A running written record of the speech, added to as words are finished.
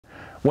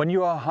When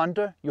you are a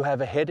hunter, you have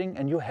a heading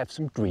and you have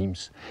some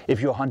dreams. If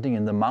you're hunting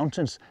in the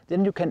mountains,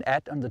 then you can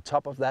add on the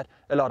top of that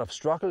a lot of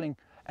struggling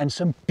and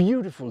some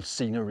beautiful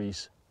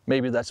sceneries.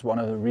 Maybe that's one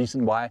of the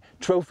reasons why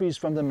trophies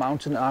from the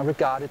mountain are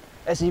regarded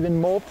as even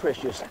more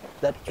precious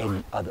than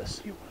any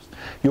others.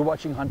 You're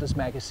watching Hunters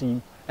Magazine,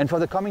 and for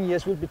the coming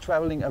years we'll be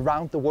traveling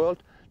around the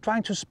world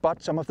trying to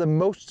spot some of the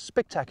most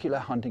spectacular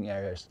hunting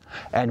areas.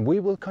 And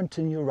we will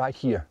continue right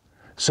here.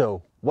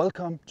 So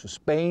welcome to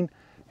Spain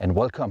and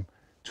welcome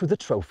to the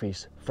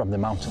trophies from the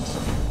mountains.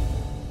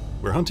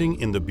 We're hunting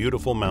in the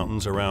beautiful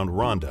mountains around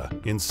Ronda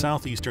in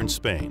southeastern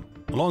Spain.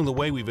 Along the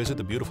way we visit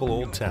the beautiful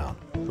old town,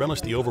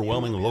 relish the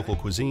overwhelming local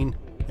cuisine,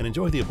 and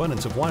enjoy the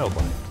abundance of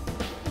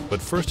wildlife.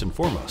 But first and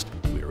foremost,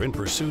 we are in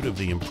pursuit of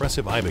the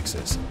impressive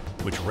ibexes,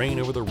 which reign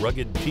over the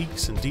rugged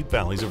peaks and deep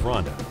valleys of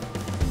Ronda.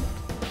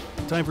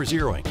 Time for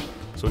zeroing,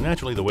 so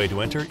naturally the way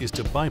to enter is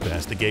to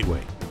bypass the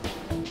gateway.